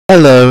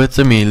Hello, it's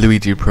me,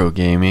 LuigiDaPRO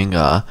Gaming.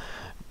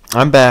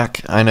 I'm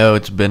back. I know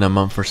it's been a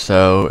month or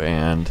so,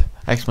 and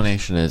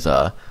explanation is,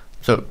 so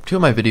two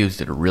of my videos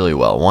did really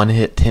well. One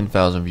hit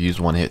 10,000 views,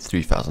 one hit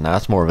 3,000.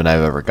 That's more than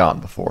I've ever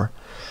gotten before.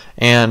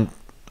 And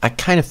I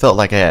kind of felt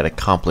like I had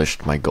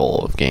accomplished my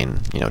goal of gaining,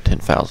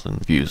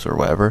 10,000 views or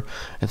whatever.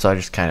 And so I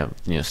just kind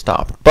of,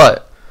 stopped.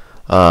 But,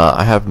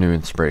 I have new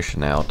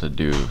inspiration now to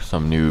do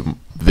some new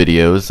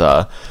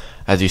videos.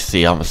 As you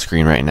see on the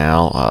screen right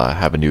now, I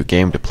have a new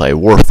game to play,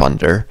 War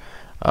Thunder.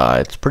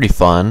 It's pretty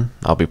fun.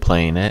 I'll be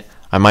playing it.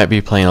 I might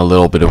be playing a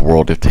little bit of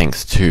World of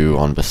Tanks 2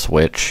 on the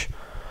Switch.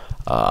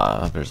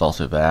 There's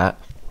also that.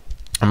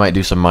 I might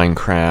do some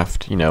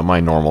Minecraft, my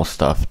normal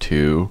stuff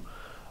too.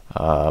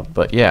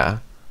 But yeah,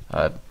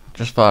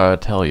 just thought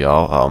I'd tell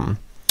y'all.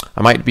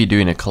 I might be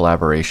doing a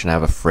collaboration. I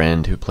have a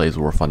friend who plays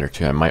War Thunder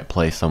 2. I might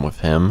play some with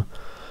him.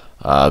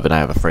 Then I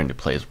have a friend who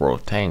plays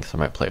World of Tanks. I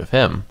might play with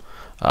him.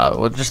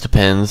 Well, it just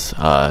depends,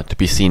 to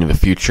be seen in the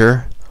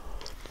future.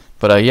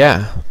 But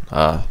yeah,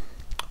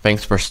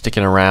 thanks for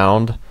sticking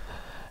around,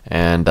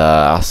 and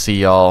I'll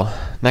see y'all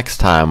next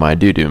time I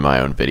do my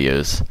own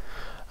videos.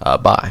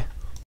 Bye.